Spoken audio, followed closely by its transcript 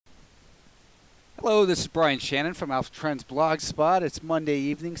Hello, this is Brian Shannon from Alpha Trends Blogspot. It's Monday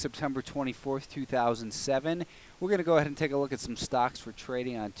evening, September 24th, 2007. We're going to go ahead and take a look at some stocks for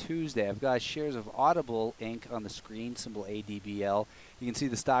trading on Tuesday. I've got shares of Audible Inc. on the screen, symbol ADBL. You can see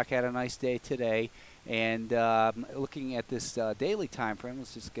the stock had a nice day today. And looking at this daily time frame,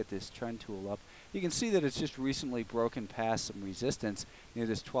 let's just get this trend tool up. You can see that it's just recently broken past some resistance near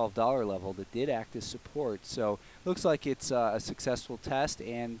this $12 level that did act as support. So looks like it's a successful test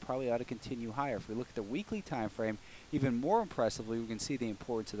and probably ought to continue higher. If we look at the weekly time frame, even more impressively, we can see the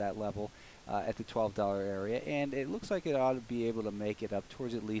importance of that level at the $12 area, and it looks like it ought to be able to make it up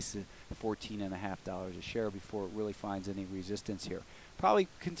towards at least $14.50 a share before it really finds any resistance here. Probably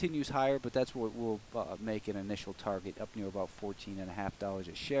continues higher, but that's what will make an initial target up near about $14.50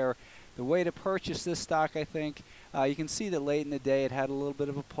 a share. The way to purchase this stock, I think, you can see that late in the day it had a little bit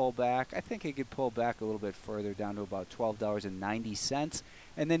of a pullback. I think it could pull back a little bit further down to about $12.90.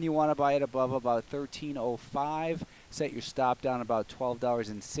 And then you want to buy it above about $13.05. Set your stop down about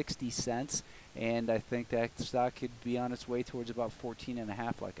 $12.60. And I think that stock could be on its way towards about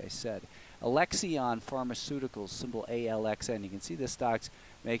 $14.50, like I said. Alexion Pharmaceuticals, symbol ALXN. You can see the stock's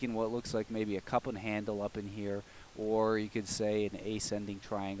making what looks like maybe a cup and handle up in here, or you could say an ascending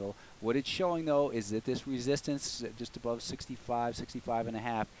triangle. What it's showing, though, is that this resistance just above 65,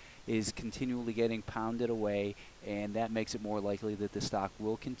 65.5 is continually getting pounded away, and that makes it more likely that the stock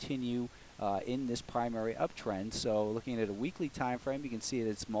will continue in this primary uptrend. So looking at a weekly time frame, you can see that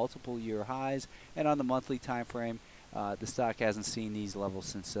it's multiple year highs, and on the monthly time frame, the stock hasn't seen these levels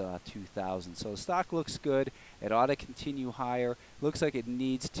since 2000. So the stock looks good. It ought to continue higher. Looks like it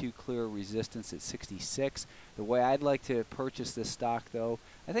needs to clear resistance at 66. The way I'd like to purchase this stock, though,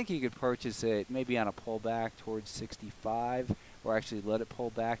 I think you could purchase it maybe on a pullback towards 65, or actually let it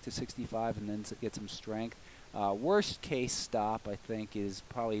pull back to 65 and then get some strength. Worst case stop, I think, is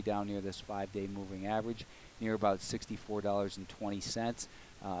probably down near this 5-day moving average, near about $64.20.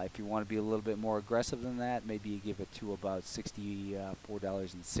 If you want to be a little bit more aggressive than that, maybe you give it to about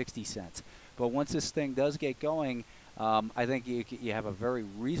 $64.60. But once this thing does get going, I think you have a very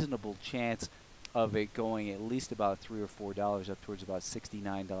reasonable chance of it going at least about $3 or $4 up towards about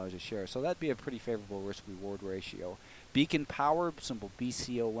 $69 a share. So that'd be a pretty favorable risk-reward ratio. Beacon Power, symbol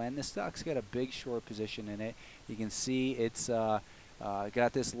BCON. This stock's got a big short position in it. You can see it's got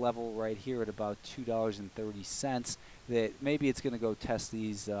this level right here at about $2.30. That maybe it's going to go test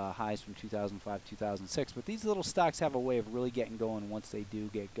these highs from 2005, 2006. But these little stocks have a way of really getting going once they do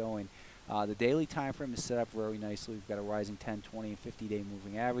get going. The daily time frame is set up very nicely. We've got a rising 10, 20, and 50-day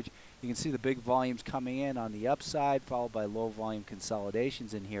moving average. You can see the big volumes coming in on the upside, followed by low volume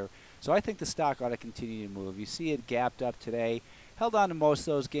consolidations in here. So I think the stock ought to continue to move. You see it gapped up today, held on to most of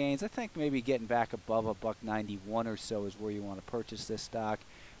those gains. I think maybe getting back above $1.91 or so is where you want to purchase this stock.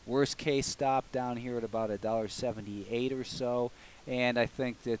 Worst case stop down here at about $1.78 or so, and I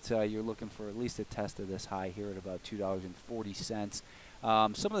think that you're looking for at least a test of this high here at about $2.40.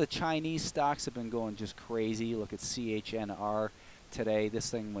 Some of the Chinese stocks have been going just crazy. Look at CHNR today.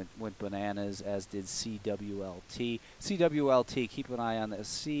 This thing went bananas, as did CWLT. CWLT, keep an eye on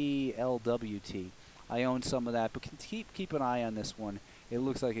this. CLWT. I own some of that, but keep an eye on this one. It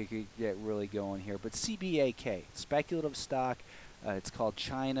looks like it could get really going here. But CBAK, speculative stock. It's called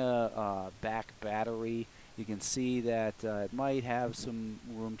China Back Battery. You can see that it might have some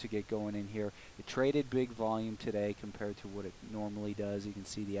room to get going in here. It traded big volume today compared to what it normally does. You can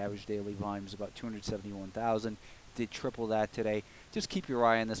see the average daily volume is about 271,000. Did triple that today. Just keep your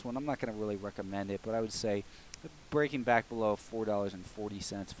eye on this one. I'm not going to really recommend it, but I would say breaking back below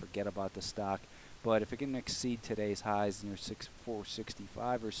 $4.40, forget about the stock. But if it can exceed today's highs near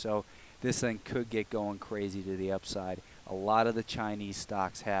 $4.65 or so, this thing could get going crazy to the upside. A lot of the Chinese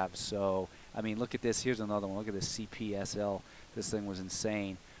stocks have. So, I mean, look at this. Here's another one. Look at this CPSL. This thing was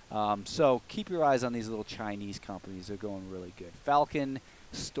insane. So keep your eyes on these little Chinese companies. They're going really good. Falcon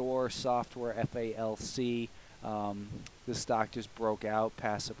Store Software, FALC. This stock just broke out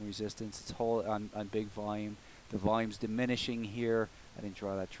past some resistance. It's on big volume. The volume's diminishing here. I didn't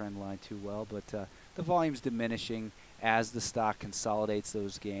draw that trend line too well, but the volume's diminishing as the stock consolidates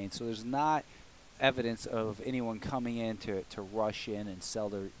those gains. So there's not evidence of anyone coming in to rush in and sell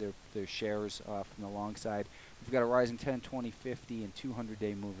their shares from the long side. We've got a rising 10, 20, 50, and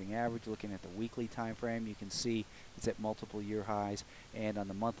 200-day moving average. Looking at the weekly time frame, you can see it's at multiple year highs, and on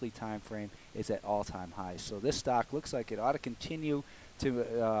the monthly time frame, it's at all-time highs. So this stock looks like it ought to continue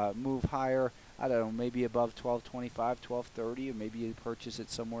to move higher. I don't know, maybe above 1225, 1230, or maybe you purchase it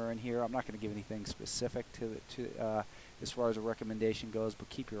somewhere in here. I'm not going to give anything specific to as far as a recommendation goes, but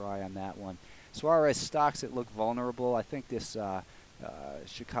keep your eye on that one. As far as stocks that look vulnerable, I think this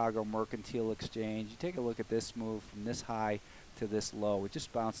Chicago Mercantile Exchange. You take a look at this move from this high to this low. It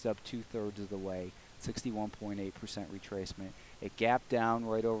just bounced up 2/3 of the way, 61.8% retracement. It gapped down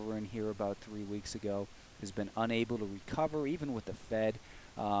right over in here about 3 weeks ago. Has been unable to recover, even with the Fed.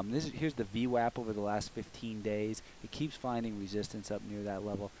 Here's the VWAP over the last 15 days. It keeps finding resistance up near that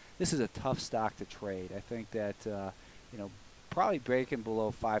level. This is a tough stock to trade. I think that probably breaking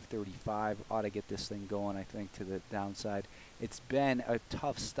below 535 ought to get this thing going, I think, to the downside. It's been a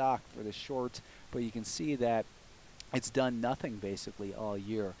tough stock for the shorts, but you can see that it's done nothing basically all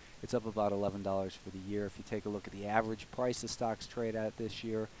year. It's up about $11 for the year. If you take a look at the average price the stocks trade at this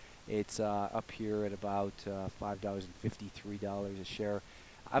year, it's up here at about $5.53 a share.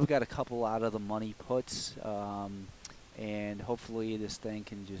 I've got a couple out of the money puts, and hopefully this thing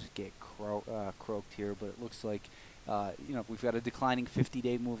can just get croaked here. But it looks like we've got a declining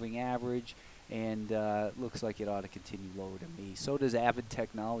 50-day moving average, and looks like it ought to continue lower to me. So does Avid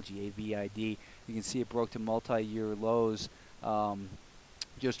Technology, AVID. You can see it broke to multi-year lows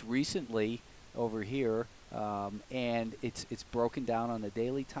just recently over here, and it's broken down on the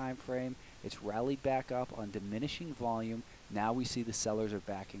daily time frame. It's rallied back up on diminishing volume. Now we see the sellers are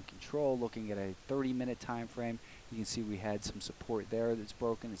back in control. Looking at a 30-minute time frame, you can see we had some support there that's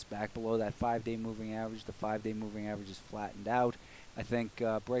broken. It's back below that 5-day moving average. The 5-day moving average is flattened out. I think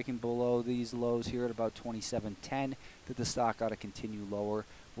breaking below these lows here at about 27.10, that the stock ought to continue lower.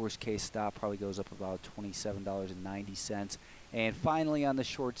 Worst case stop probably goes up about $27.90. And finally on the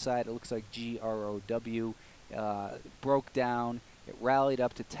short side, it looks like GROW broke down. It rallied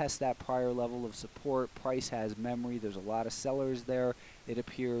up to test that prior level of support. Price has memory. There's a lot of sellers there, it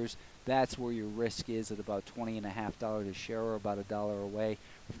appears. That's where your risk is at about $20.50 a share, or about $1 away.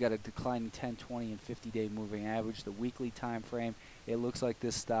 We've got a declining 10, 20, and 50-day moving average. The weekly time frame, it looks like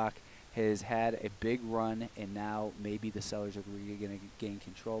this stock has had a big run, and now maybe the sellers are really going to gain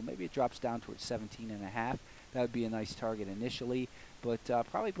control. Maybe it drops down towards 17.5. That would be a nice target initially, but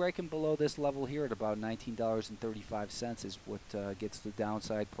probably breaking below this level here at about $19.35 is what gets the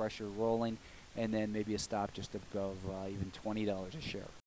downside pressure rolling, and then maybe a stop just above even $20 a share.